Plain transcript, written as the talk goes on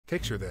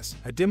Picture this,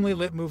 a dimly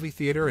lit movie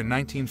theater in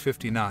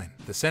 1959,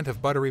 the scent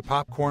of buttery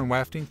popcorn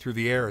wafting through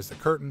the air as the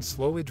curtains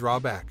slowly draw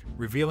back,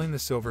 revealing the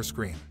silver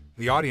screen.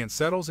 The audience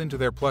settles into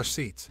their plush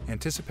seats,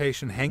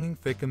 anticipation hanging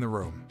thick in the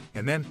room.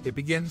 And then, it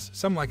begins,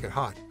 Some Like It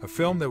Hot, a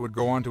film that would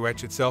go on to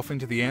etch itself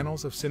into the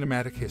annals of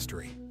cinematic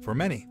history. For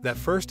many, that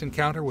first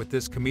encounter with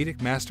this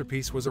comedic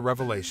masterpiece was a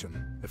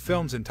revelation. The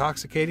film's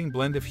intoxicating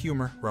blend of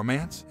humor,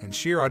 romance, and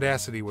sheer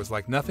audacity was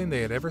like nothing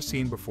they had ever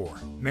seen before.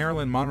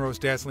 Marilyn Monroe's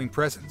dazzling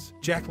presence,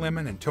 Jack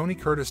Lemmon and Tony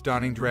Curtis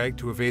donning drag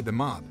to evade the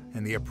mob,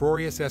 and the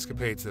uproarious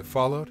escapades that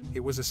followed,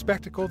 it was a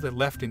spectacle that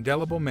left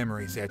indelible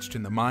memories etched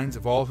in the minds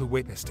of all who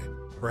witnessed it.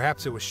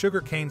 Perhaps it was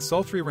Sugar Kane's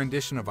sultry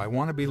rendition of I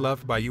Wanna Be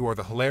Loved by You or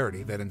the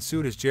hilarity that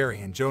ensued as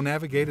Jerry and Joe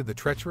navigated the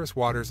treacherous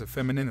waters of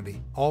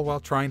femininity, all while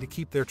trying to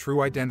keep their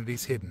true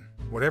identities hidden.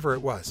 Whatever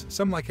it was,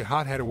 Some Like It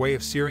Hot had a way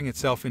of searing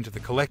itself into the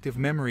collective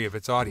memory of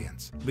its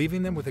audience,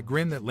 leaving them with a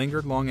grin that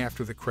lingered long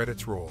after the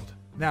credits rolled.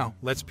 Now,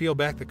 let's peel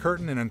back the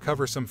curtain and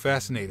uncover some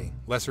fascinating,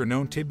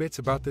 lesser-known tidbits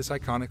about this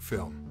iconic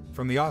film.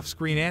 From the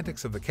off-screen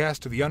antics of the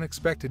cast to the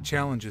unexpected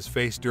challenges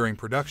faced during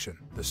production,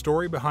 the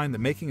story behind the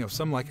making of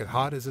Some Like It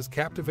Hot is as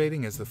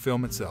captivating as the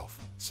film itself.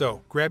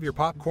 So, grab your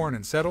popcorn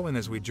and settle in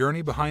as we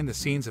journey behind the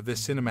scenes of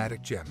this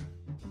cinematic gem.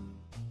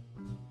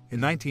 In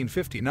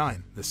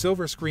 1959, the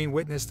silver screen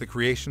witnessed the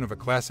creation of a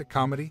classic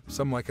comedy,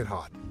 Some Like It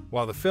Hot.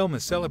 While the film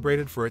is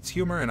celebrated for its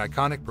humor and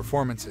iconic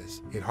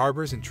performances, it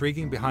harbors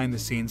intriguing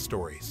behind-the-scenes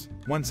stories.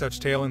 One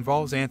such tale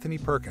involves Anthony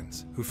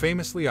Perkins, who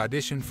famously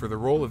auditioned for the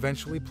role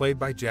eventually played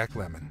by Jack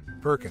Lemmon.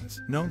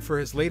 Perkins, known for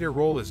his later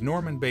role as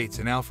Norman Bates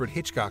in Alfred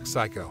Hitchcock's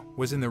Psycho,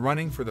 was in the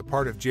running for the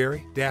part of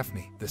Jerry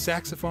Daphne, the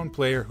saxophone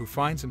player who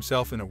finds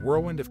himself in a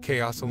whirlwind of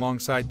chaos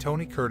alongside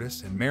Tony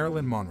Curtis and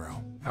Marilyn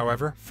Monroe.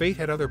 However, fate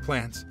had other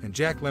plans, and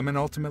Jack Lemmon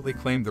ultimately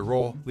claimed the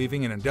role,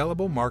 leaving an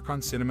indelible mark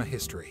on cinema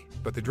history.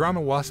 But the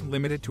drama wasn't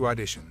limited to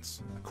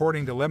auditions.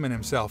 According to Lemmon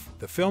himself,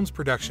 the film's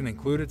production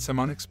included some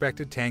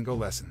unexpected tango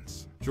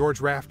lessons.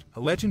 George Raft, a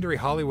legendary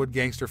Hollywood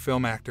gangster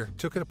film actor,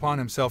 took it upon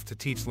himself to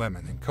teach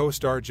Lemmon and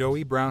co-star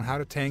Joey Brown how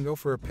to tango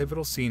for a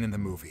pivotal scene in the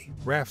movie.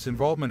 Raft's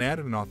involvement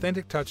added an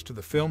authentic touch to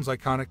the film's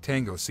iconic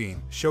tango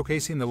scene,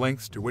 showcasing the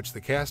lengths to which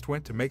the cast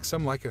went to make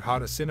Some Like It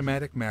Hot a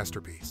cinematic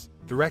masterpiece.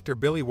 Director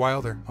Billy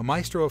Wilder, a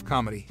maestro of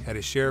comedy, had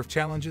his share of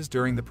challenges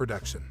during the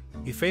production.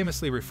 He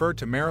famously referred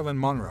to Marilyn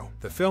Monroe,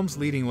 the film's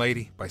leading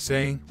lady, by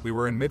saying, "We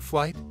were in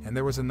mid-flight, and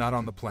there was a nut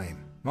on the plane."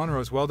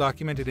 Monroe's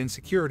well-documented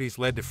insecurities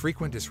led to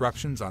frequent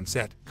disruptions on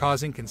set,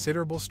 causing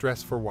considerable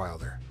stress for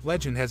Wilder.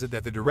 Legend has it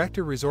that the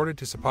director resorted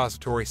to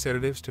suppository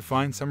sedatives to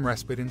find some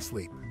respite in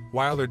sleep.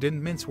 Wilder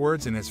didn't mince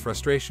words in his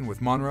frustration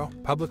with Monroe,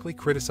 publicly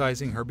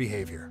criticizing her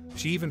behavior.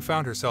 She even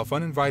found herself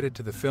uninvited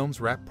to the film's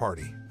wrap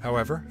party.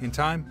 However, in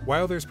time,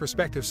 Wilder's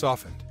perspective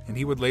softened, and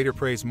he would later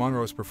praise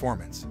Monroe's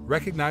performance,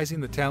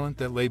 recognizing the talent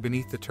that lay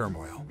beneath the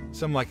turmoil.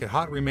 Some Like It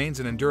Hot remains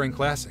an enduring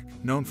classic,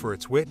 known for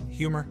its wit,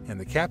 humor, and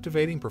the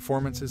captivating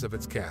performances of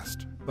its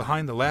cast.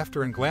 Behind the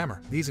laughter and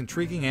glamour, these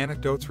intriguing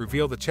anecdotes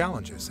reveal the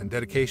challenges and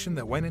dedication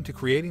that went into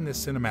creating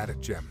this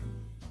cinematic gem.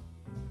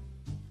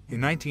 In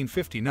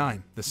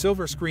 1959, the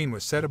silver screen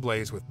was set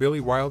ablaze with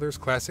Billy Wilder's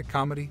classic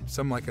comedy,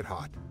 Some Like It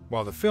Hot.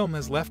 While the film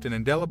has left an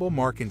indelible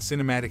mark in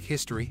cinematic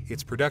history,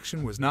 its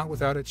production was not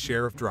without its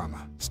share of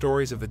drama.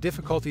 Stories of the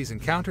difficulties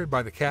encountered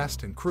by the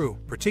cast and crew,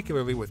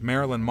 particularly with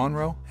Marilyn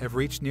Monroe, have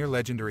reached near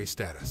legendary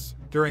status.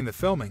 During the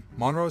filming,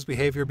 Monroe's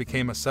behavior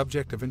became a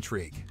subject of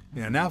intrigue.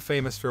 In a now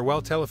famous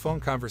farewell telephone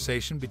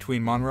conversation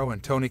between Monroe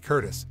and Tony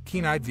Curtis,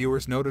 keen-eyed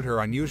viewers noted her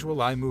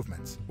unusual eye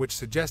movements, which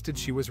suggested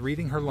she was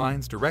reading her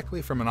lines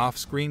directly from an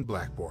off-screen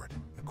blackboard.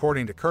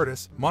 According to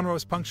Curtis,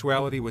 Monroe's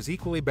punctuality was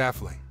equally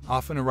baffling,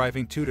 often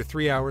arriving 2 to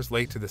 3 hours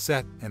late to the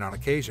set, and on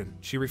occasion,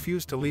 she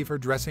refused to leave her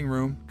dressing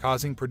room,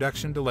 causing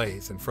production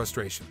delays and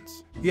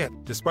frustrations. Yet,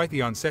 despite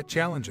the on-set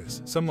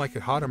challenges, Some Like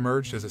It Hot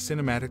emerged as a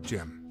cinematic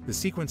gem. The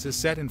sequences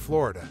set in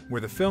Florida, where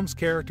the film's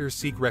characters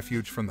seek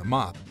refuge from the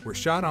mob, were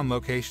shot on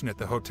location at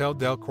the Hotel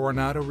del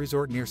Coronado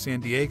Resort near San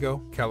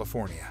Diego,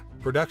 California.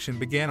 Production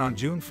began on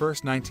June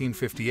 1,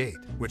 1958,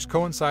 which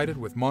coincided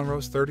with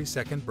Monroe's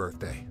 32nd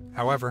birthday.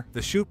 However,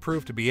 the shoot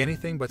proved to be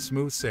anything but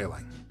smooth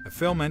sailing. The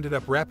film ended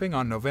up wrapping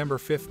on November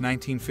 5,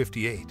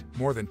 1958,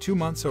 more than 2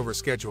 months over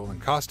schedule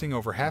and costing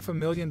over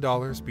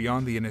 $500,000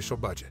 beyond the initial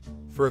budget.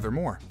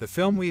 Furthermore, the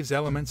film weaves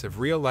elements of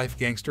real-life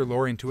gangster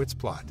lore into its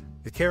plot.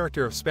 The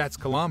character of Spats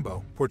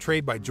Colombo,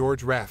 portrayed by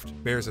George Raft,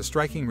 bears a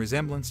striking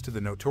resemblance to the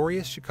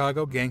notorious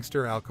Chicago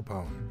gangster Al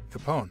Capone.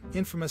 Capone,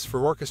 infamous for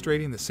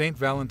orchestrating the St.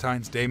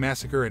 Valentine's Day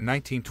Massacre in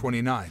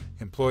 1929,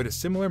 employed a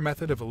similar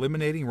method of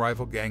eliminating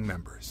rival gang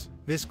members.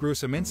 This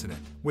gruesome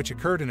incident, which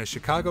occurred in a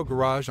Chicago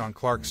garage on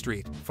Clark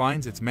Street,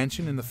 finds its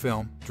mention in the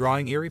film,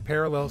 drawing eerie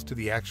parallels to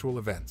the actual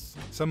events.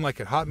 Some Like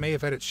It Hot may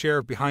have had its share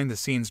of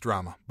behind-the-scenes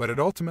drama, but it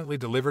ultimately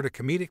delivered a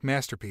comedic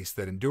masterpiece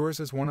that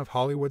endures as one of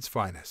Hollywood's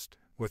finest.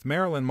 With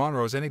Marilyn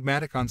Monroe's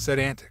enigmatic on-set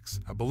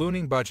antics, a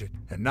ballooning budget,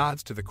 and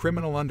nods to the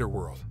criminal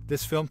underworld,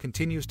 this film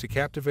continues to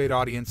captivate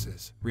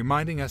audiences,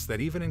 reminding us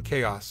that even in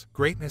chaos,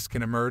 greatness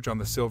can emerge on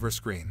the silver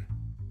screen.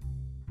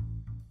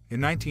 In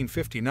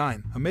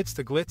 1959, amidst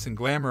the glitz and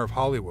glamour of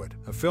Hollywood,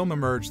 a film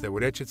emerged that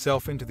would etch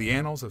itself into the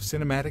annals of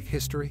cinematic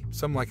history,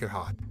 Some Like It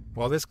Hot.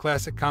 While this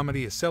classic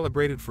comedy is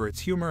celebrated for its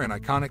humor and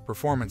iconic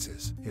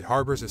performances, it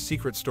harbors a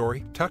secret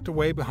story, tucked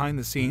away behind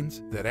the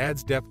scenes, that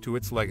adds depth to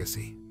its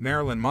legacy.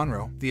 Marilyn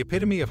Monroe, the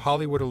epitome of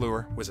Hollywood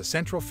allure, was a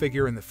central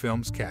figure in the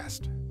film's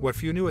cast. What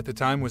few knew at the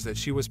time was that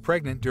she was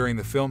pregnant during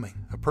the filming,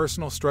 a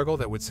personal struggle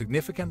that would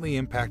significantly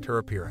impact her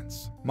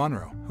appearance.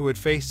 Monroe, who had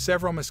faced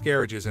several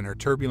miscarriages in her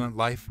turbulent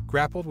life,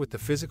 grappled with the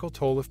physical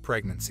toll of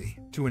pregnancy.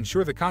 To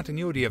ensure the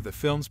continuity of the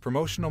film's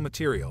promotional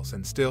materials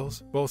and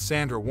stills, both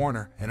Sandra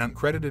Warner, an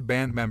uncredited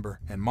band member,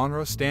 and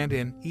Monroe's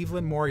stand-in,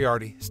 Evelyn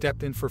Moriarty,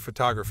 stepped in for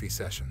photography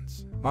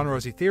sessions.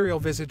 Monroe's ethereal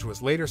visage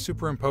was later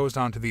superimposed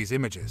onto these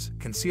images,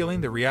 concealing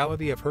the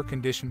reality of her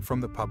condition from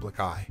the public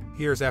eye.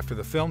 Years after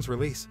the film's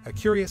release, a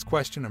curious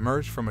question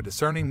emerged from a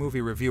discerning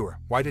movie reviewer: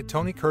 why did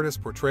Tony Curtis'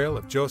 portrayal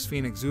of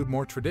Josephine exude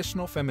more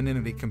traditional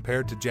femininity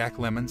compared to Jack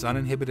Lemmon's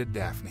uninhibited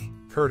Daphne?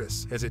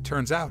 Curtis, as it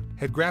turns out,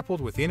 had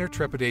grappled with inner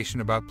trepidation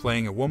about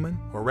playing a woman,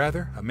 or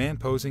rather, a man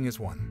posing as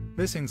one.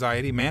 This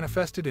anxiety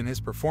manifested in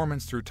his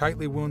performance through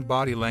tightly wound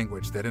body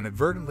language that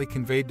inadvertently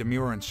conveyed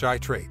demure and shy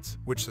traits,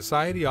 which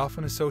society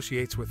often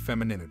associates with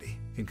femininity.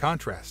 In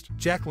contrast,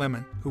 Jack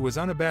Lemmon, who was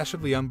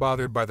unabashedly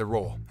unbothered by the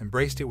role,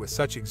 embraced it with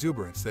such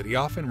exuberance that he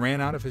often ran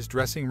out of his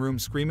dressing room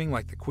screaming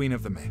like the Queen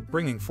of the May,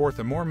 bringing forth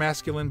a more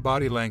masculine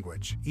body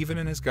language, even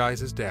in his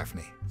guise as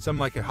Daphne. Some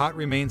Like It Hot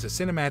remains a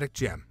cinematic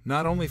gem,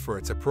 not only for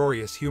its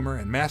uproarious humor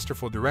and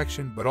masterful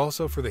direction, but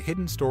also for the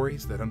hidden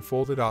stories that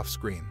unfolded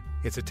off-screen.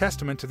 It's a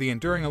testament to the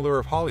enduring allure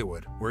of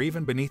Hollywood, where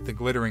even beneath the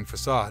glittering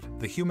facade,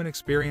 the human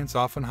experience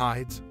often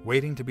hides,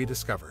 waiting to be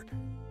discovered.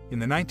 In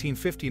the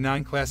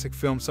 1959 classic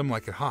film Some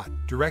Like It Hot,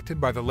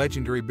 directed by the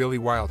legendary Billy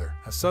Wilder,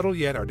 a subtle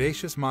yet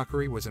audacious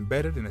mockery was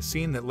embedded in a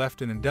scene that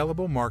left an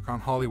indelible mark on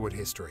Hollywood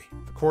history.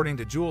 According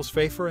to Jules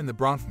Pfeiffer and the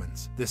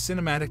Bronfmans, this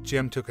cinematic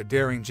gem took a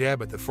daring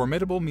jab at the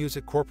formidable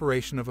Music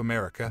Corporation of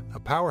America, a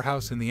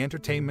powerhouse in the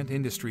entertainment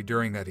industry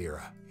during that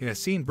era. In a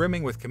scene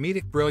brimming with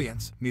comedic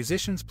brilliance,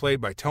 musicians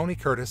played by Tony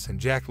Curtis and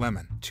Jack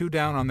Lemmon, two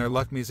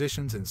down-on-their-luck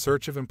musicians in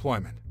search of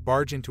employment,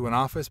 barge into an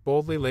office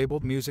boldly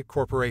labeled Music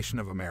Corporation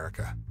of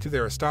America. To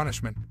their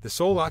astonishment, the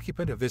sole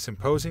occupant of this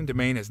imposing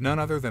domain is none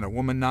other than a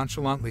woman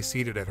nonchalantly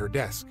seated at her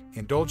desk,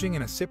 indulging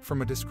in a sip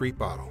from a discreet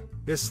bottle.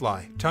 This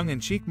sly,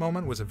 tongue-in-cheek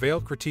moment was a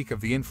veiled critique of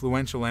the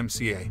influential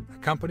MCA, a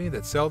company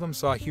that seldom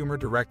saw humor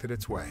directed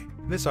its way.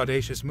 This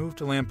audacious move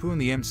to lampoon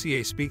the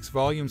MCA speaks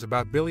volumes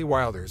about Billy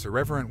Wilder's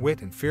irreverent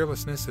wit and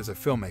fearlessness as a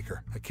filmmaker,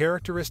 a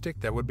characteristic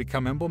that would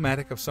become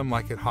emblematic of Some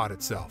Like It Hot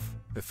itself.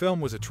 The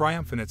film was a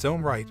triumph in its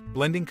own right,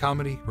 blending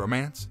comedy,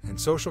 romance, and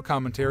social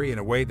commentary in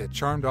a way that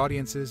charmed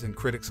audiences and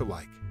critics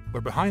alike.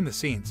 But behind the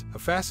scenes, a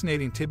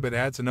fascinating tidbit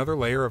adds another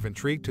layer of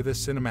intrigue to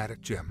this cinematic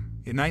gem.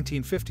 In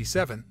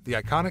 1957, the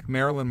iconic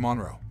Marilyn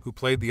Monroe, who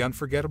played the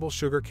unforgettable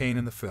Sugar Kane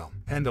in the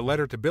film, penned a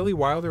letter to Billy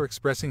Wilder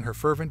expressing her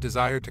fervent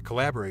desire to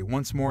collaborate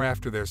once more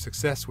after their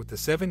success with the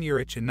 7-Year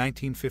Itch in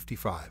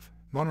 1955.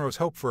 Monroe's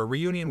hope for a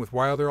reunion with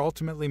Wilder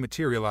ultimately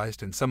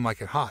materialized in Some Like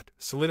It Hot,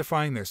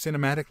 solidifying their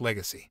cinematic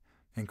legacy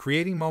and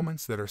creating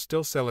moments that are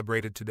still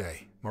celebrated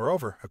today.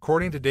 Moreover,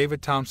 according to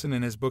David Thompson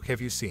in his book Have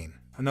You Seen?,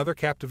 another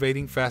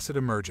captivating facet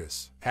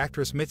emerges.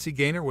 Actress Mitzi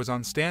Gaynor was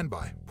on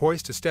standby,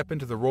 poised to step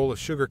into the role of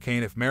Sugar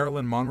Kane if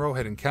Marilyn Monroe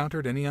had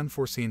encountered any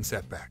unforeseen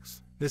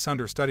setbacks. This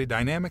understudy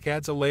dynamic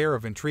adds a layer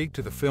of intrigue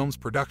to the film's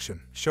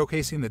production,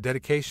 showcasing the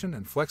dedication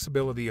and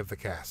flexibility of the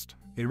cast.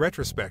 In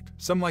retrospect,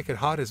 Some Like It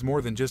Hot is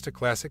more than just a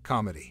classic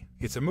comedy.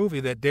 It's a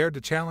movie that dared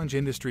to challenge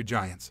industry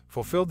giants,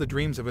 fulfilled the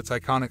dreams of its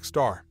iconic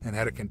star, and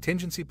had a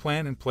contingency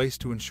plan in place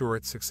to ensure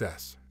its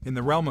success. In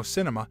the realm of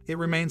cinema, it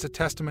remains a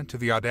testament to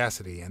the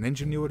audacity and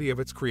ingenuity of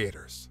its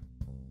creators.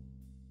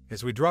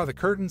 As we draw the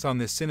curtains on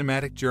this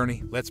cinematic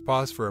journey, let's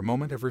pause for a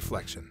moment of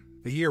reflection.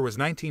 The year was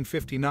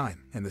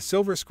 1959, and the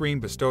silver screen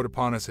bestowed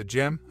upon us a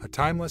gem, a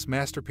timeless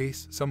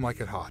masterpiece, Some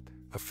Like It Hot.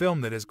 A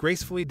film that has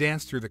gracefully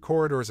danced through the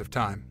corridors of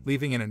time,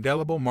 leaving an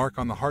indelible mark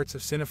on the hearts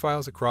of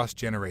cinephiles across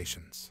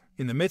generations.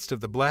 In the midst of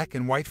the black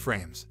and white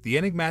frames, the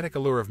enigmatic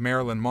allure of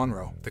Marilyn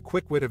Monroe, the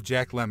quick wit of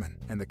Jack Lemmon,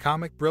 and the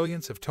comic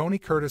brilliance of Tony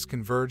Curtis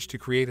converged to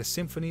create a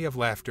symphony of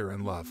laughter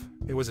and love.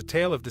 It was a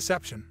tale of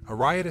deception, a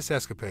riotous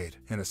escapade,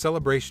 and a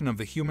celebration of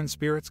the human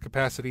spirit's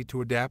capacity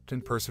to adapt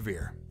and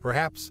persevere.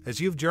 Perhaps, as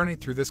you've journeyed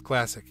through this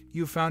classic,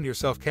 you've found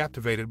yourself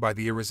captivated by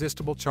the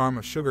irresistible charm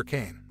of Sugar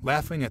Kane,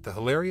 laughing at the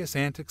hilarious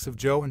antics of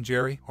Joe and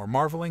Jerry, or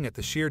marveling at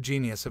the sheer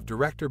genius of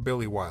director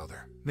Billy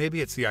Wilder.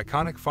 Maybe it's the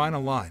iconic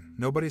final line,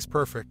 "Nobody's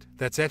perfect,"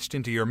 that's etched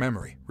into your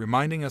memory,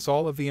 reminding us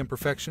all of the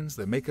imperfections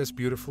that make us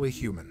beautifully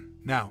human.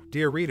 Now,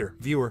 dear reader,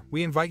 viewer,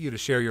 we invite you to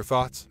share your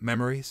thoughts,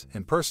 memories,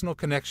 and personal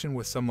connection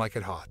with Some Like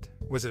It Hot.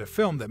 Was it a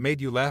film that made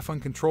you laugh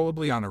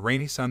uncontrollably on a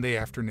rainy Sunday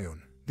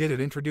afternoon? Did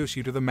it introduce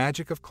you to the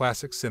magic of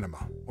classic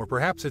cinema? Or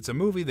perhaps it's a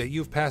movie that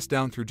you've passed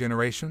down through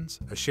generations,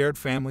 a shared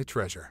family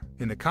treasure.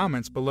 In the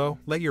comments below,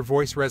 let your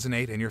voice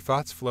resonate and your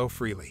thoughts flow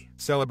freely.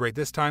 Celebrate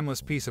this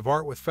timeless piece of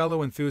art with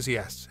fellow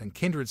enthusiasts and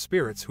kindred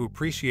spirits who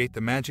appreciate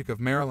the magic of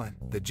Marilyn,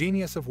 the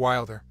genius of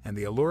Wilder, and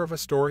the allure of a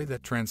story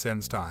that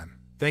transcends time.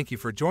 Thank you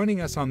for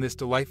joining us on this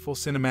delightful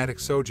cinematic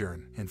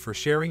sojourn and for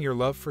sharing your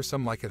love for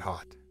Some Like It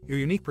Hot. Your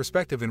unique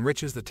perspective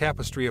enriches the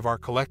tapestry of our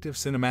collective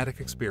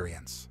cinematic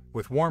experience.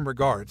 With warm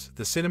regards,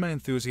 the Cinema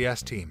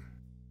Enthusiast Team.